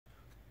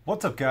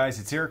What's up guys,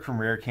 it's Eric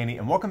from Rare Candy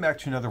and welcome back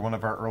to another one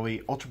of our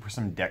early Ultra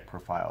Prism deck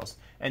profiles.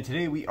 And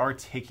today we are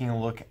taking a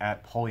look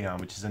at Empoleon,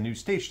 which is a new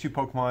Stage 2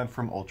 Pokemon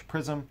from Ultra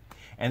Prism.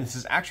 And this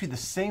is actually the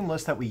same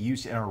list that we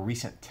used in our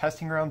recent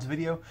testing rounds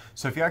video.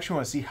 So if you actually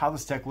want to see how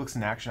this deck looks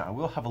in action, I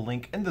will have a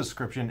link in the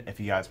description if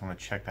you guys want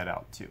to check that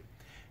out too.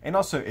 And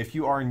also, if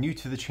you are new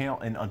to the channel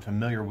and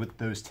unfamiliar with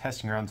those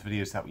testing rounds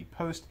videos that we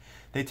post,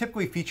 they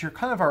typically feature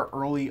kind of our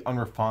early,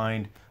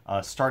 unrefined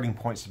starting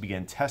points to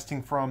begin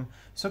testing from.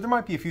 So there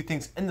might be a few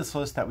things in this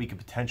list that we could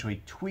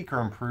potentially tweak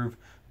or improve,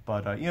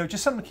 but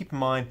just something to keep in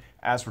mind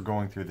as we're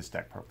going through this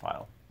deck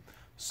profile.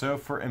 So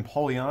for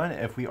Empoleon,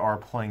 if we are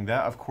playing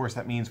that, of course,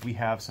 that means we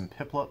have some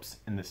Piplups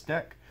in this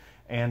deck.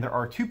 And there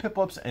are two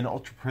Piplups in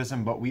Ultra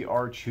Prism, but we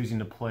are choosing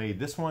to play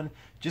this one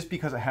just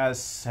because it has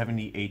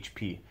 70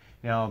 HP.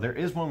 Now, there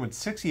is one with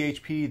 60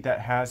 HP that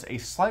has a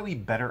slightly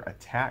better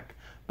attack,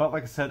 but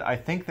like I said, I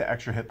think the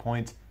extra hit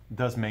points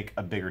does make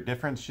a bigger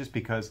difference just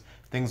because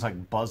things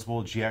like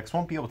Buzzwole GX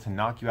won't be able to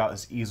knock you out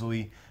as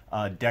easily.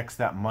 Decks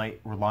that might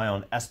rely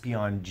on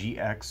Espeon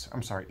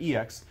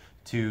EX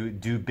to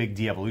do big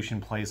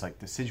de-evolution plays like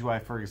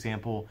Decidueye, for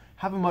example,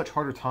 have a much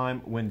harder time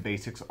when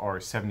basics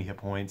are 70 hit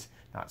points,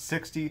 not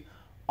 60.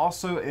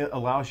 Also, it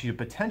allows you to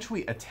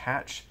potentially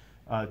attach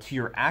to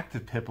your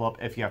active Piplup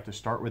if you have to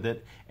start with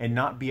it and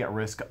not be at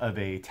risk of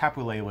a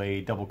Tapu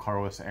Lele double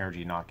colorless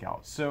energy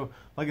knockout. So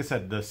like I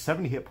said, the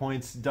 70 hit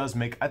points does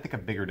make, I think, a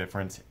bigger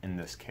difference in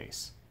this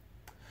case.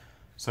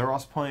 So we're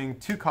also playing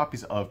two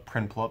copies of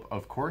Prinplup,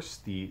 of course,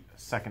 the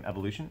second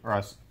evolution, or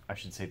I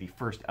should say the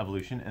first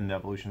evolution in the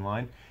evolution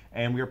line.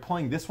 And we are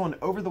playing this one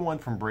over the one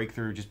from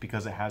Breakthrough just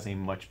because it has a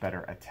much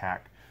better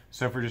attack.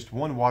 So for just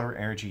one water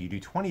energy, you do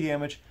 20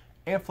 damage,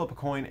 and flip a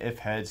coin. If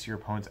heads, your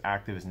opponent's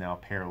active is now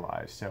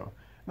paralyzed. So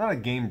not a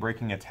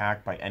game-breaking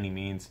attack by any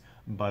means,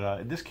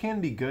 but this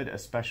can be good,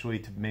 especially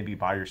to maybe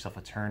buy yourself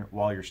a turn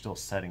while you're still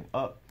setting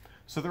up.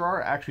 So there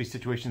are actually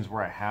situations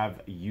where I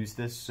have used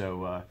this,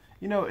 so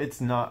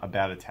it's not a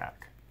bad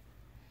attack.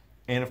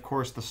 And of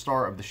course, the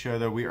star of the show,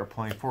 though, we are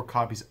playing 4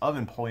 copies of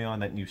Empoleon,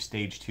 that new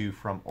Stage 2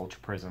 from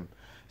Ultra Prism.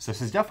 So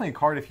this is definitely a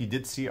card, if you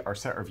did see our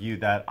set review,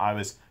 that I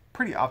was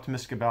pretty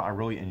optimistic about. I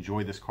really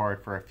enjoyed this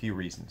card for a few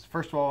reasons.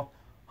 First of all,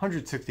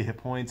 160 hit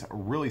points,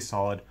 really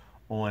solid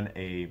on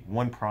a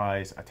one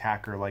prize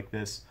attacker like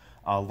this.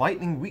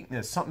 Lightning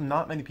weakness, something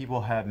not many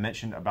people have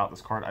mentioned about this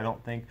card, I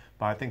don't think,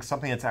 but I think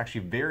something that's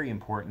actually very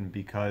important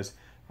because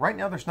right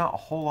now there's not a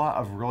whole lot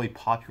of really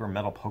popular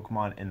metal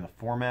Pokemon in the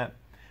format.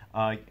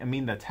 I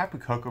mean, the Tapu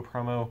Koko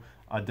promo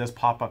does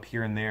pop up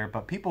here and there,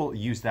 but people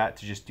use that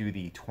to just do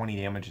the 20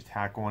 damage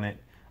attack on it,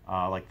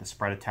 like the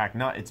spread attack,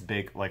 not its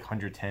big like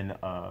 110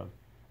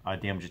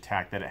 damage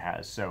attack that it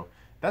has. So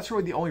that's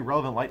really the only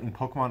relevant lightning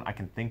Pokemon I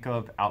can think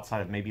of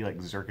outside of maybe like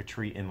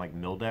Xurkitree in like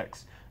mill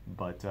decks.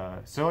 But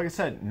so like I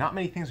said, not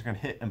many things are going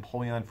to hit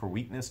Empoleon for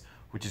weakness,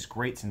 which is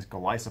great since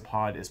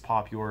Golisopod is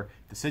popular,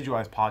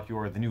 Decidueye is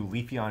popular, the new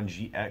Leafeon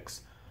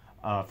GX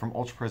from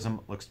Ultra Prism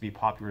looks to be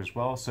popular as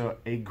well. So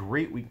a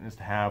great weakness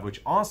to have,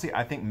 which honestly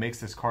I think makes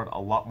this card a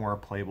lot more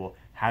playable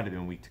had it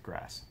been weak to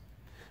grass.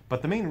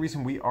 But the main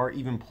reason we are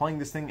even playing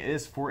this thing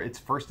is for its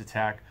first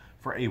attack.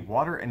 For a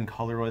water and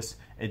colorless,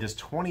 it does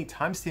 20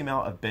 times the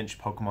amount of bench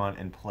Pokemon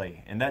in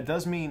play, and that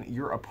does mean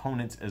your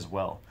opponents as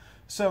well.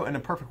 So in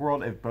a perfect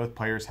world, if both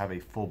players have a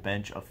full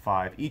bench of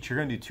 5 each, you're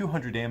going to do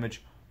 200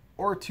 damage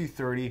or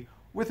 230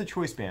 with a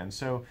choice band.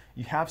 So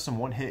you have some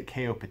one-hit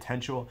KO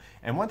potential,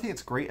 and one thing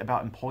that's great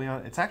about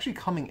Empoleon, it's actually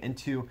coming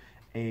into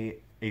a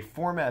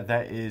format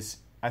that is,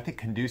 I think,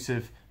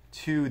 conducive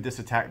to this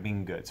attack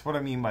being good. So what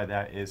I mean by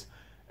that is,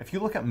 if you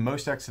look at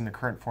most decks in the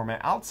current format,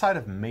 outside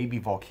of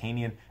maybe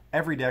Volcanion,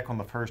 every deck on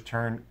the first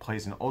turn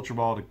plays an Ultra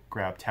Ball to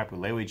grab Tapu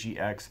Lele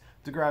GX,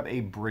 to grab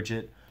a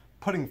Bridget,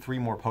 putting 3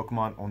 more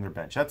Pokemon on their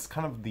bench. That's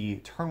kind of the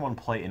turn 1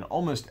 play in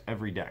almost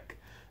every deck.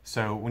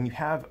 So when you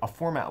have a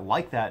format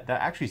like that,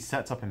 that actually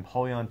sets up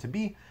Empoleon to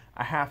be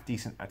a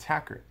half-decent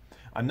attacker.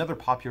 Another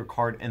popular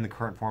card in the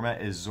current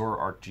format is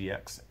Zoroark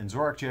GX, and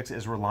Zoroark GX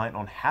is reliant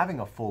on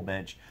having a full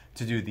bench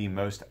to do the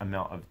most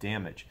amount of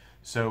damage.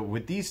 So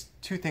with these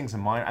two things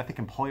in mind, I think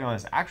Empoleon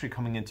is actually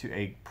coming into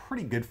a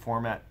pretty good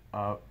format,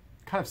 kind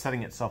of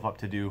setting itself up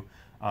to do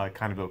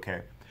kind of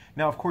okay.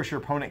 Now, of course, your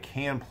opponent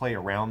can play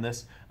around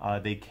this.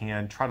 They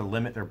can try to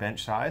limit their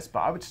bench size,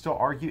 but I would still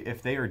argue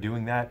if they are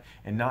doing that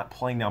and not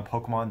playing down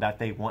Pokemon that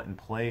they want in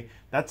play,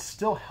 that's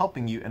still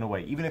helping you in a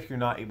way, even if you're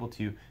not able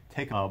to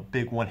take a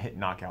big one-hit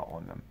knockout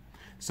on them.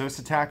 So this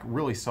attack,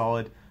 really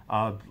solid.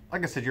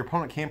 Like I said, your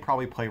opponent can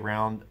probably play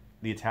around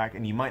the attack,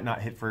 and you might not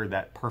hit for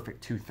that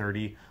perfect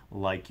 230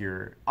 like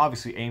you're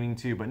obviously aiming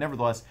to, but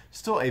nevertheless,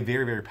 still a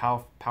very, very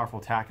powerful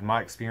attack in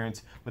my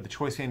experience. With the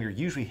choice band, you're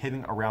usually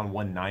hitting around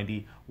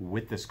 190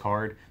 with this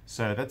card,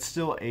 so that's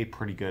still a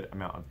pretty good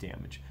amount of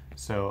damage.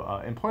 So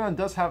Empoleon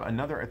does have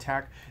another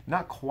attack,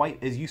 not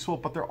quite as useful,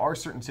 but there are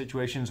certain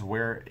situations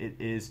where it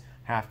is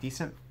half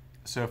decent.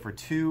 So for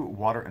 2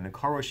 water and a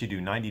car wash, you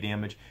do 90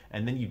 damage,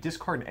 and then you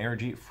discard an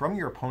energy from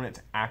your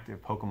opponent's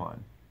active Pokemon.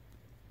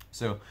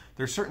 So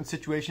there's certain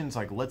situations,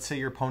 like let's say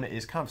your opponent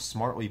is kind of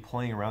smartly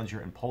playing around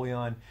your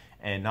Empoleon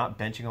and not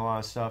benching a lot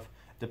of stuff.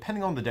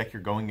 Depending on the deck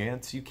you're going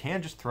against, you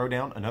can just throw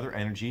down another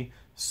energy,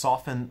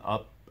 soften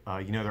up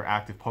their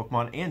active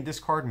Pokemon, and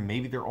discard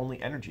maybe their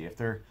only energy. If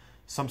they're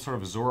some sort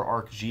of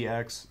Zoroark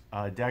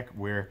GX deck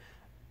where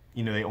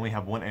they only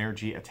have one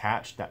energy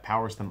attached that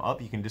powers them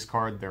up, you can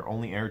discard their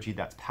only energy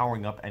that's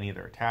powering up any of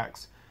their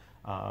attacks.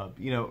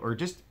 Or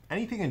just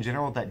anything in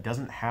general that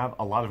doesn't have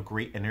a lot of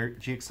great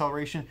energy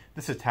acceleration,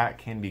 this attack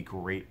can be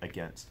great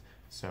against.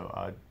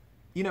 So,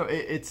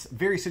 it's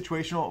very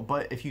situational,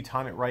 but if you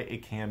time it right,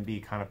 it can be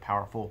kind of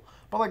powerful.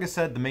 But like I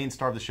said, the main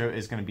star of the show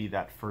is going to be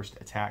that first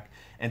attack.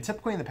 And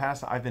typically in the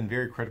past, I've been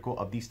very critical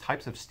of these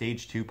types of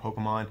Stage 2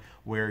 Pokemon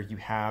where you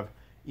have,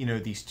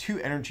 these 2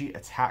 energy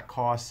attack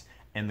costs,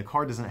 and the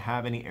card doesn't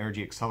have any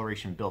energy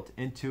acceleration built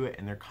into it,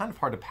 and they're kind of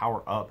hard to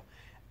power up.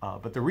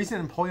 But the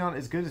reason Empoleon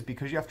is good is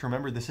because you have to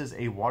remember this is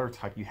a water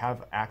type. You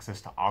have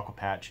access to Aqua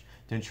Patch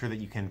to ensure that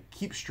you can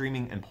keep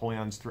streaming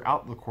Empoleons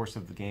throughout the course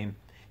of the game,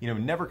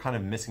 never kind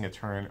of missing a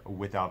turn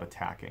without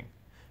attacking.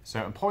 So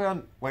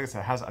Empoleon, like I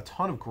said, has a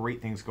ton of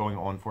great things going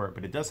on for it,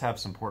 but it does have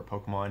support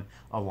Pokemon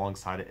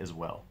alongside it as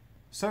well.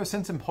 So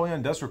since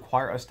Empoleon does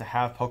require us to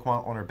have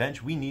Pokemon on our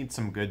bench, we need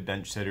some good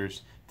bench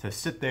sitters to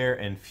sit there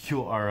and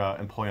fuel our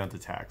Empoleon's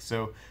attacks.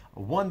 So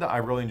one that I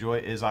really enjoy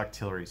is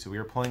Octillery. So we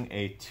are playing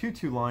a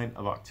 2-2 line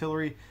of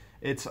Octillery.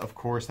 It's, of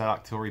course,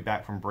 that Octillery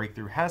back from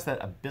Breakthrough has that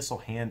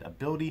Abyssal Hand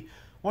ability.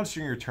 Once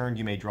during your turn,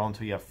 you may draw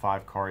until you have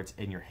 5 cards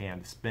in your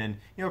hand. It's been,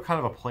 kind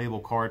of a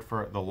playable card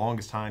for the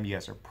longest time. You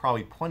guys are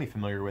probably plenty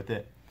familiar with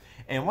it.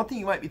 And one thing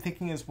you might be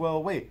thinking is,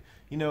 well, wait,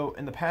 in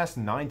the past,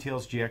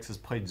 Ninetales GX has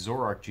played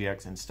Zoroark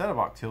GX instead of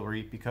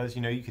Octillery because,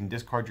 you can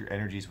discard your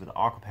energies with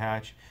Aqua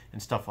Patch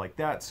and stuff like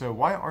that. So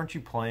why aren't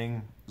you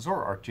playing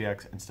Zoroark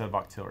GX instead of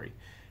Octillery?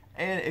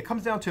 And it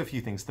comes down to a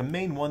few things. The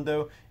main one,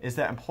 though, is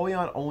that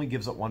Empoleon only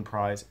gives up 1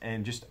 prize,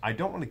 and I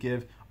don't want to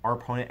give our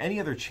opponent any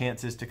other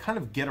chances to kind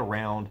of get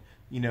around,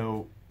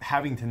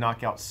 having to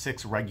knock out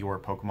 6 regular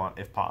Pokemon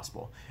if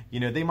possible.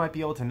 They might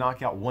be able to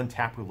knock out 1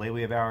 Tapu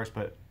Lele of ours,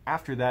 but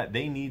after that,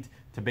 they need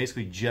to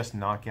basically just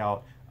knock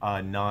out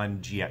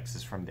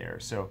non-GXs from there.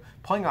 So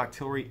playing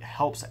Octillery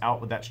helps out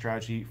with that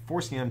strategy,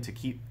 forcing them to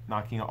keep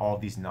knocking out all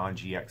of these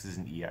non-GXs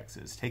and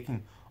EXs,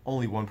 taking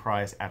only 1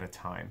 prize at a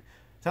time.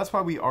 So that's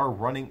why we are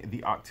running the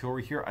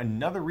Octillery here.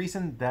 Another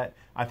reason that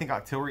I think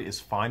Octillery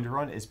is fine to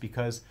run is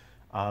because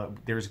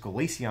there's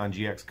Glaceon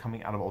GX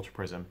coming out of Ultra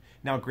Prism.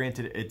 Now,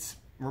 granted, it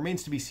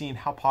remains to be seen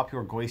how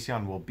popular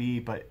Glaceon will be,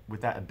 but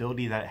with that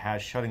ability that it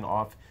has shutting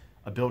off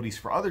abilities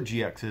for other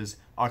GXs,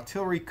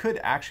 Octillery could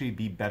actually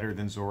be better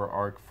than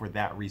Zoroark for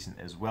that reason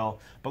as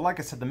well. But like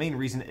I said, the main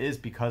reason is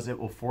because it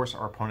will force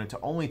our opponent to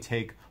only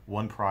take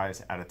 1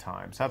 prize at a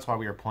time. So that's why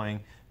we are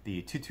playing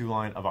the 2-2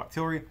 line of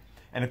Octillery.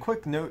 And a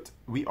quick note,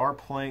 we are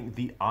playing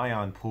the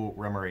Ion Pool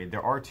Remoraid.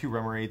 There are 2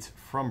 Remoraids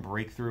from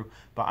Breakthrough,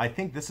 but I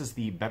think this is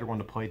the better one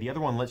to play. The other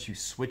one lets you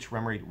switch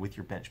Remoraid with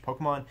your bench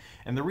Pokemon,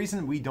 and the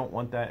reason we don't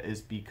want that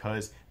is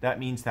because that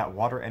means that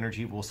water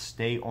energy will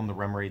stay on the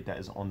Remoraid that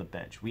is on the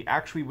bench. We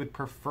actually would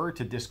prefer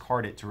to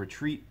discard it to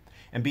retreat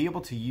and be able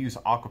to use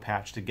Aqua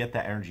Patch to get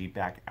that energy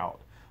back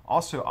out.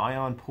 Also,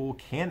 Ion Pool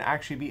can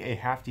actually be a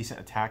half-decent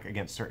attack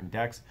against certain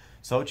decks,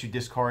 so let you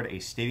discard a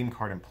Stadium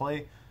card in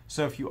play.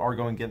 So if you are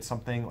going against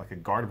something like a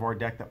Gardevoir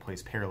deck that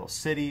plays Parallel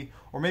City,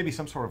 or maybe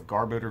some sort of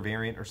Garbodor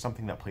variant or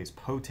something that plays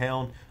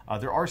Po-Town,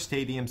 there are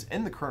stadiums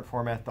in the current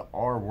format that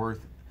are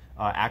worth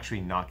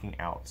actually knocking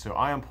out. So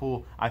Ion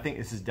Pool, I think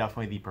this is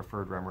definitely the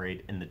preferred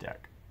Remoraid in the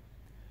deck.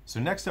 So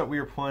next up, we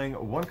are playing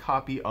 1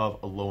 copy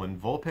of Alolan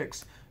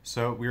Vulpix.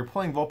 So we are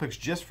playing Vulpix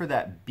just for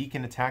that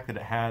beacon attack that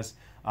it has.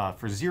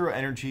 For 0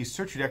 energy,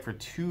 search your deck for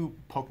 2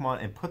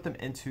 Pokemon and put them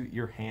into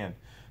your hand.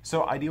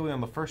 So ideally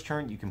on the first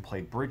turn, you can play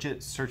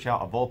Bridget, search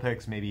out a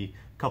Vulpix, maybe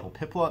a couple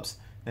Piplups,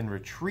 then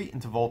retreat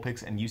into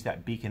Vulpix and use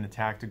that beacon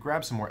attack to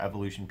grab some more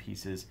evolution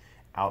pieces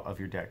out of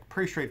your deck.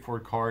 Pretty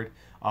straightforward card.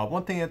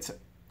 One thing that's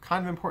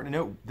kind of important to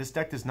note, this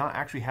deck does not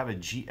actually have a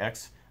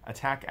GX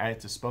attack at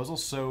its disposal,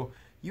 so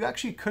you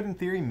actually could, in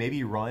theory,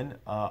 maybe run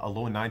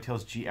Alolan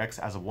Ninetales GX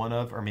as a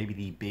one-of, or maybe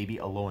the baby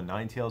Alolan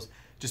Ninetales,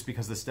 just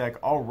because this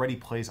deck already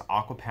plays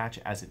Aqua Patch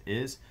as it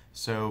is.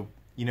 So,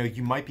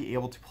 you might be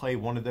able to play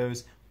one of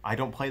those. I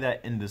don't play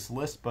that in this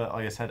list, but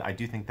like I said, I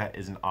do think that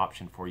is an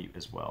option for you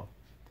as well.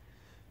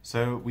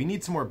 So we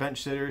need some more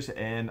bench sitters,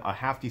 and a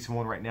half-decent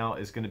one right now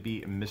is going to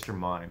be Mr.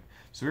 Mime.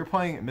 So we're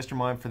playing Mr.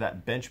 Mime for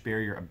that bench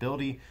barrier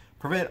ability,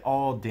 prevent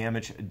all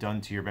damage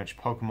done to your bench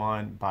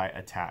Pokemon by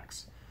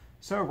attacks.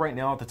 So right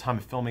now, at the time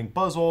of filming,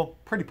 Buzzwole,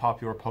 pretty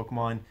popular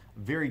Pokemon,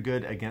 very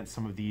good against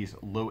some of these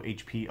low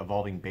HP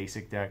evolving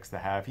basic decks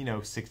that have,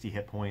 60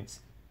 hit points.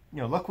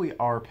 Luckily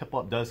our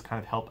Piplup does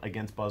kind of help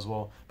against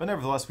Buzzwole, but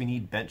nevertheless we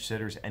need bench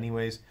sitters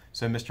anyways,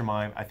 so Mr.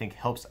 Mime I think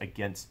helps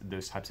against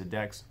those types of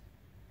decks.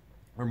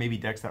 Or maybe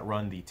decks that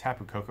run the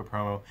Tapu Koko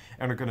promo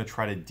and are going to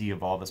try to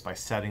de-evolve us by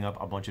setting up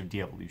a bunch of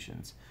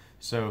de-evolutions.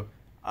 So,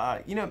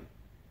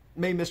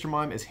 maybe Mr.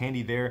 Mime is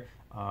handy there.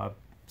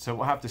 So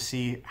we'll have to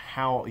see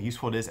how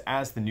useful it is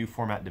as the new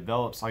format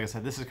develops. Like I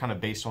said, this is kind of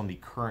based on the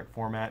current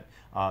format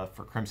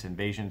for Crimson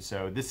Invasion,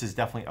 so this is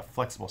definitely a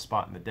flexible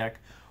spot in the deck.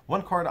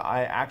 One card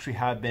I actually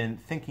have been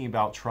thinking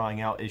about trying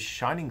out is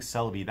Shining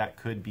Celebi. That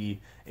could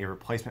be a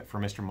replacement for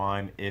Mr.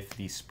 Mime if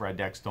the spread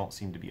decks don't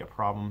seem to be a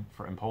problem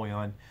for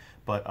Empoleon.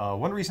 But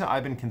one reason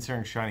I've been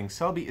considering Shining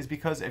Celebi is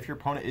because if your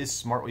opponent is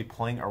smartly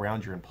playing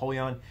around your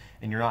Empoleon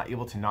and you're not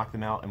able to knock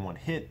them out in one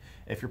hit,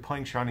 if you're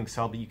playing Shining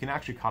Celebi, you can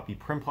actually copy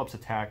Primplup's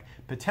attack,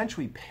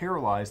 potentially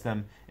paralyze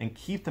them, and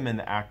keep them in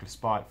the active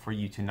spot for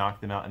you to knock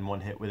them out in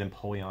one hit with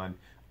Empoleon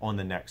on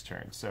the next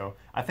turn. So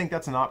I think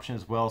that's an option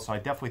as well, so I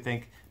definitely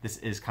think this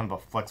is kind of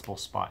a flexible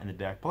spot in the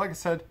deck. But like I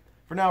said,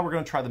 for now we're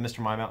going to try the Mr.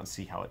 Mime out and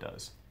see how it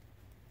does.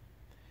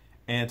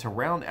 And to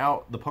round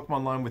out the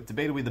Pokemon line with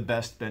debatably the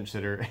best bench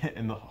sitter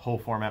in the whole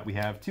format, we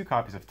have 2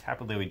 copies of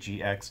Tapu Lele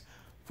GX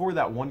for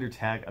that Wonder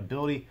Tag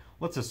ability.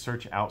 Let's just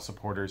search out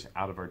supporters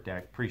out of our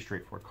deck. Pretty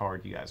straightforward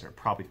card. You guys are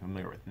probably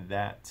familiar with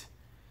that.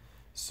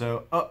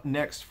 So up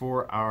next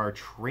for our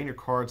trainer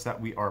cards that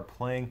we are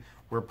playing,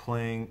 we're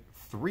playing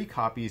 3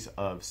 copies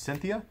of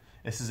Cynthia.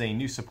 This is a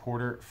new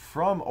supporter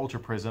from Ultra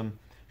Prism.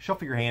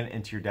 Shuffle your hand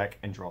into your deck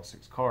and draw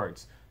 6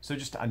 cards. So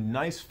just a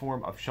nice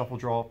form of shuffle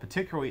draw,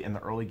 particularly in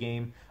the early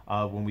game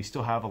when we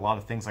still have a lot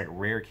of things like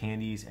rare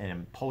candies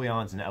and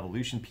Empoleons and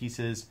evolution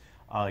pieces,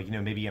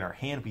 maybe in our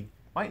hand. We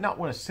might not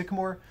want a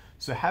Sycamore,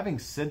 so having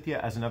Cynthia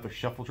as another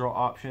shuffle draw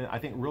option I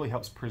think really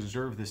helps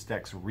preserve this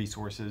deck's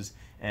resources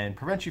and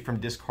prevent you from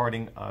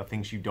discarding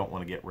things you don't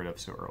want to get rid of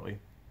so early.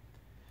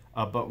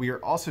 But we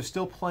are also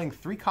still playing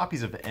 3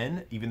 copies of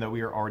N, even though we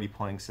are already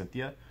playing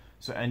Cynthia.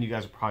 So N you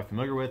guys are probably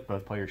familiar with.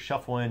 Both players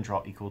shuffle in,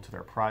 draw equal to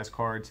their prize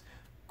cards.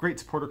 Great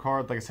supporter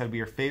card. Like I said,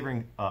 we are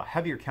favoring a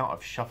heavier count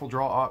of shuffle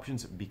draw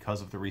options because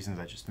of the reasons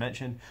I just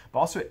mentioned. But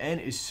also N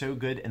is so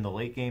good in the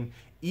late game.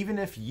 Even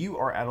if you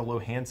are at a low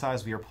hand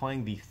size, we are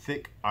playing the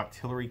thick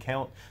Octillery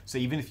count. So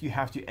even if you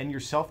have to end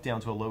yourself down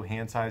to a low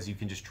hand size, you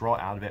can just draw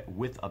out of it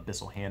with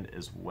Abyssal Hand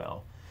as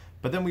well.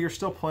 But then we are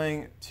still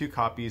playing 2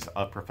 copies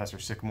of Professor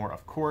Sycamore,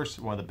 of course,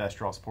 one of the best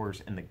draw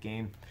supporters in the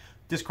game.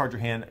 Discard your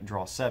hand,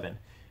 draw 7.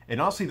 And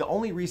honestly, the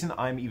only reason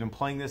I'm even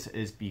playing this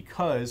is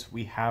because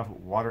we have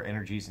Water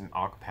Energies and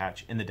Aqua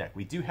Patch in the deck.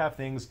 We do have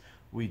things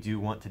we do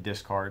want to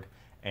discard,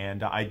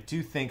 and I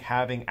do think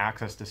having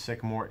access to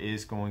Sycamore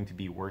is going to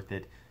be worth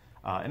it.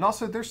 And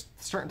also, there's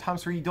certain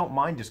times where you don't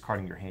mind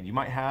discarding your hand. You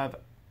might have,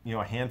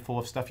 a handful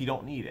of stuff you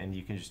don't need, and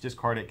you can just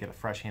discard it, get a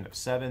fresh hand of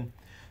 7.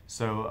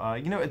 So,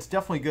 it's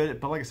definitely good,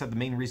 but like I said, the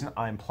main reason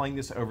I'm playing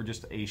this over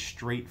just a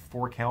straight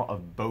 4 count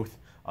of both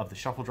of the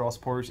shuffle draw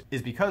supporters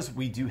is because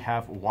we do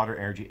have Water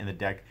Energy in the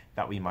deck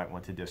that we might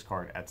want to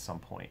discard at some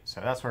point. So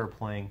that's why we're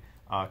playing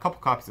a couple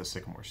copies of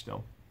Sycamore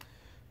still.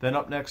 Then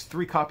up next,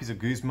 3 copies of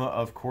Guzma,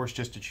 of course,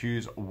 just to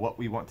choose what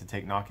we want to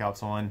take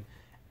knockouts on.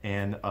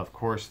 And of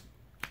course,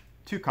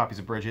 2 copies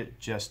of Bridget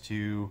just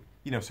to,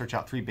 search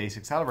out 3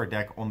 basics out of our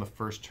deck on the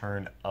first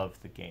turn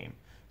of the game.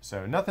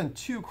 So nothing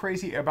too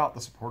crazy about the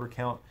supporter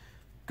count.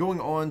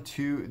 Going on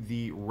to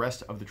the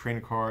rest of the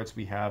trainer cards,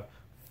 we have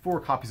 4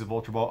 copies of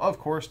Ultra Ball, of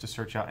course, to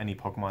search out any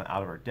Pokemon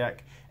out of our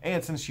deck.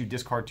 And since you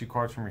discard 2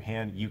 cards from your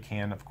hand, you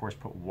can, of course,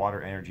 put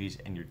Water Energies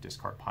in your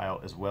discard pile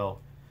as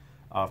well.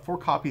 4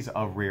 copies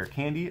of Rare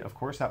Candy, of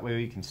course, that way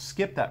you can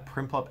skip that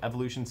Primplup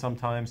evolution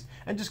sometimes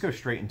and just go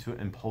straight into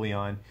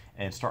Empoleon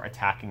and start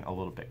attacking a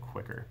little bit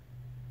quicker.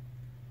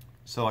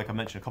 So like I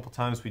mentioned a couple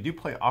times, we do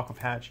play Aqua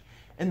Patch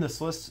in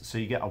this list, so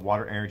you get a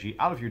Water Energy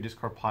out of your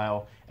discard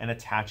pile and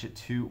attach it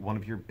to one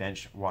of your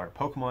benched water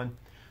Pokemon.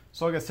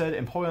 So like I said,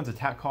 Empoleon's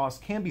attack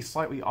cost can be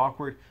slightly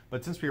awkward,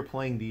 but since we are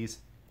playing these,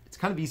 it's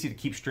kind of easy to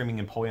keep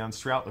streaming Empoleons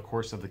throughout the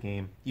course of the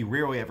game. You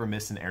rarely ever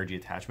miss an energy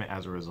attachment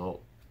as a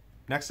result.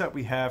 Next up,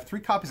 we have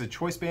 3 copies of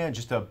Choice Band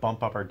just to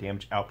bump up our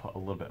damage output a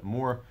little bit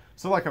more.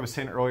 So like I was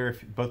saying earlier,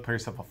 if both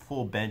players have a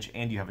full bench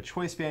and you have a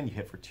Choice Band, you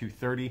hit for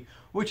 230,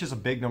 which is a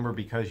big number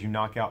because you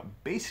knock out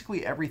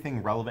basically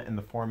everything relevant in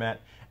the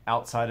format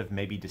outside of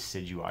maybe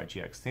Decidueye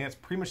GX. I think that's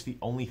pretty much the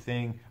only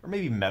thing, or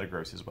maybe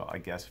Metagross as well, I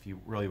guess, if you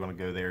really want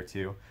to go there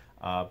too.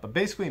 But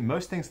basically,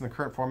 most things in the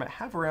current format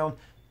have around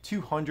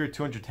 200,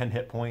 210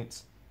 hit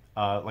points.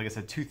 Like I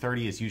said,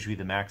 230 is usually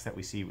the max that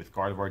we see with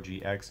Gardevoir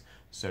GX.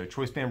 So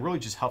Choice Band really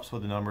just helps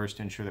with the numbers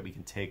to ensure that we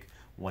can take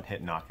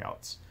one-hit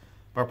knockouts.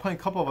 But we're playing a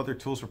couple of other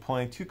tools. We're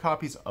playing 2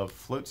 copies of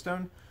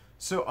Floatstone.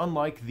 So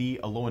unlike the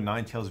Alolan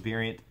Ninetales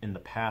variant in the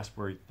past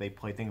where they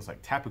play things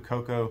like Tapu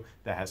Koko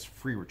that has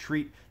free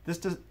retreat, this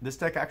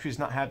deck actually does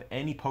not have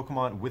any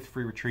Pokemon with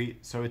free retreat,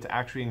 so it's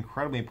actually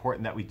incredibly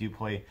important that we do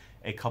play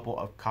a couple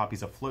of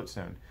copies of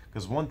Floatstone.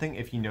 Because one thing,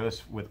 if you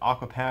notice with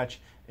Aqua Patch,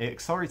 it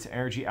accelerates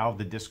energy out of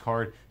the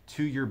discard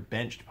to your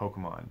benched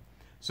Pokemon.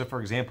 So for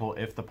example,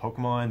 if the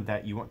Pokemon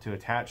that you want to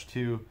attach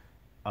to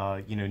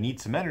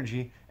needs some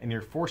energy and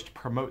you're forced to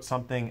promote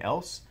something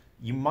else,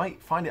 you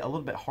might find it a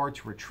little bit hard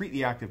to retreat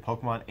the active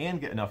Pokemon and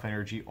get enough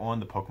energy on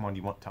the Pokemon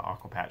you want to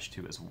Aqua Patch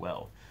to as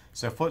well.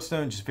 So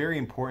Floatstone is very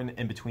important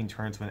in between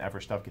turns whenever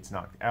stuff gets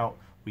knocked out.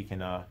 We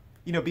can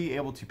be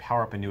able to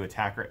power up a new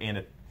attacker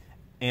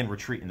and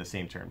retreat in the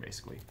same turn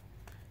basically.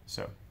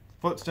 So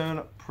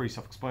Floatstone, pretty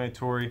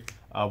self-explanatory.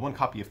 One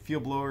copy of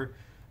Field Blower,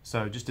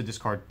 so just to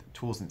discard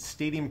tools and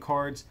stadium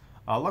cards.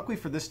 Luckily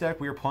for this deck,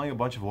 we are playing a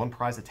bunch of one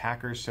prize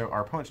attackers, so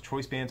our opponent's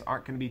choice bands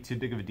aren't going to be too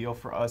big of a deal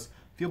for us.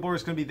 Field Blower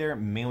is going to be there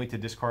mainly to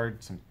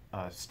discard some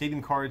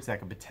stadium cards that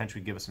could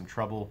potentially give us some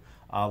trouble.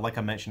 Like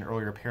I mentioned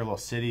earlier, Parallel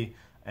City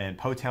and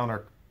Potown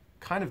are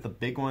kind of the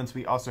big ones.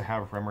 We also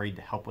have Remoraid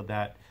to help with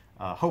that.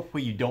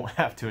 Hopefully you don't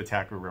have to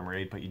attack with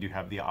Remoraid, but you do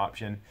have the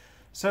option.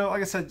 So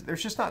like I said,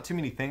 there's just not too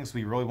many things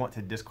we really want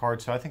to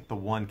discard, so I think the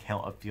 1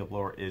 count of Field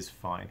Blower is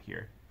fine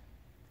here.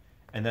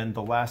 And then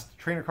the last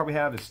trainer card we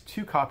have is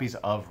 2 copies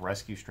of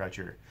Rescue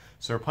Stretcher.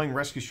 So we're playing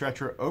Rescue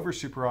Stretcher over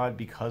Super Rod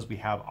because we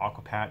have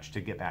Aqua Patch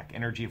to get back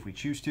energy if we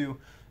choose to.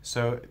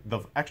 So the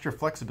extra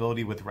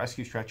flexibility with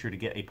Rescue Stretcher to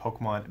get a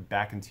Pokemon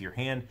back into your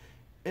hand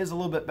is a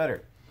little bit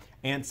better.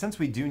 And since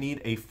we do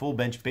need a full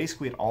bench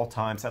basically at all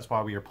times, that's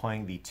why we are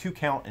playing the 2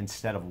 count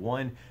instead of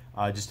 1,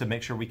 just to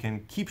make sure we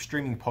can keep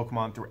streaming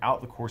Pokemon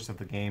throughout the course of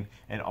the game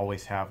and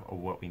always have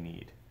what we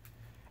need.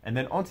 And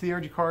then onto the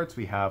energy cards,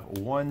 we have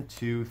 1,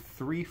 2,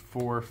 3,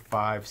 4,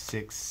 5,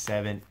 6,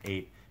 7,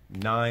 8,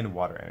 9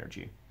 water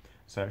energy.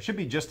 So it should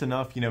be just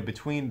enough, you know,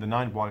 between the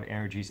 9 water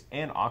energies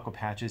and Aqua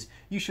Patches,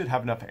 you should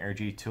have enough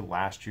energy to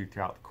last you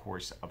throughout the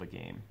course of a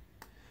game.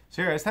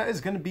 So guys, that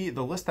is going to be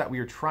the list that we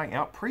are trying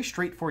out. Pretty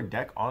straightforward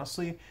deck,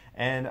 honestly.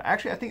 And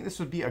actually, I think this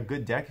would be a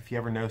good deck if you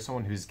ever know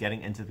someone who's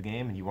getting into the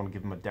game and you want to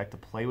give them a deck to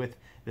play with.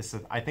 This,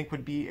 I think,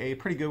 would be a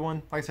pretty good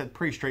one. Like I said,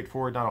 pretty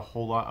straightforward, not a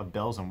whole lot of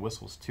bells and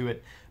whistles to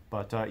it.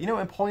 But, you know,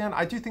 Empoleon,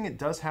 I do think it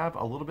does have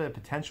a little bit of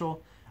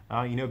potential.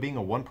 You know, being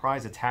a 1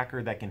 prize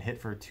attacker that can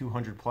hit for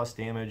 200 plus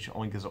damage,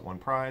 only gives it 1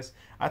 prize.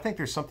 I think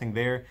there's something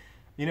there.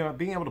 You know,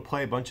 being able to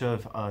play a bunch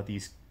of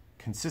these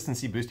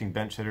consistency boosting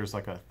bench hitters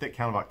like a thick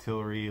count of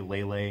Octillery,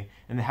 Lele,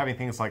 and then having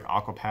things like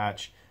Aqua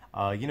Patch.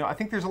 You know, I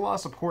think there's a lot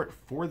of support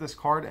for this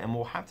card, and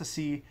we'll have to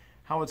see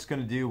how it's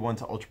going to do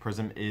once Ultra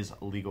Prism is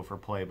legal for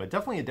play. But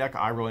definitely a deck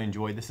I really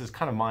enjoy. This is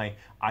kind of my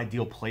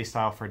ideal play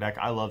style for a deck.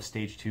 I love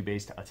stage 2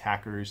 based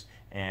attackers,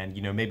 and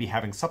you know, maybe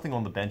having something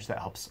on the bench that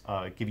helps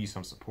give you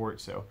some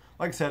support. So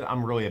like I said,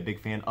 I'm really a big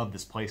fan of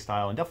this play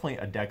style, and definitely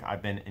a deck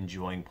I've been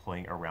enjoying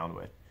playing around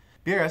with.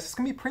 But yeah, guys, that's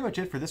going to be pretty much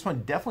it for this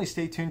one. Definitely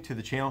stay tuned to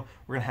the channel.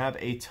 We're going to have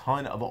a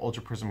ton of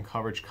Ultra Prism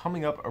coverage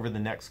coming up over the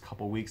next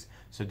couple weeks,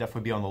 so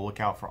definitely be on the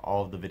lookout for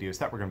all of the videos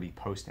that we're going to be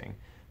posting.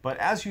 But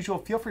as usual,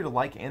 feel free to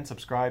like and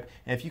subscribe,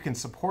 and if you can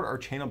support our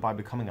channel by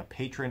becoming a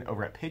patron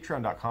over at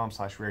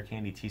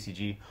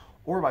patreon.com/rarecandytcg,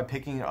 or by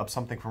picking up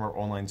something from our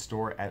online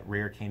store at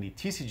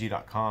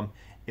rarecandytcg.com,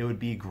 it would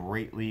be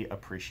greatly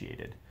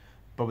appreciated.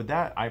 But with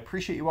that, I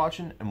appreciate you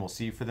watching, and we'll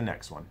see you for the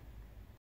next one.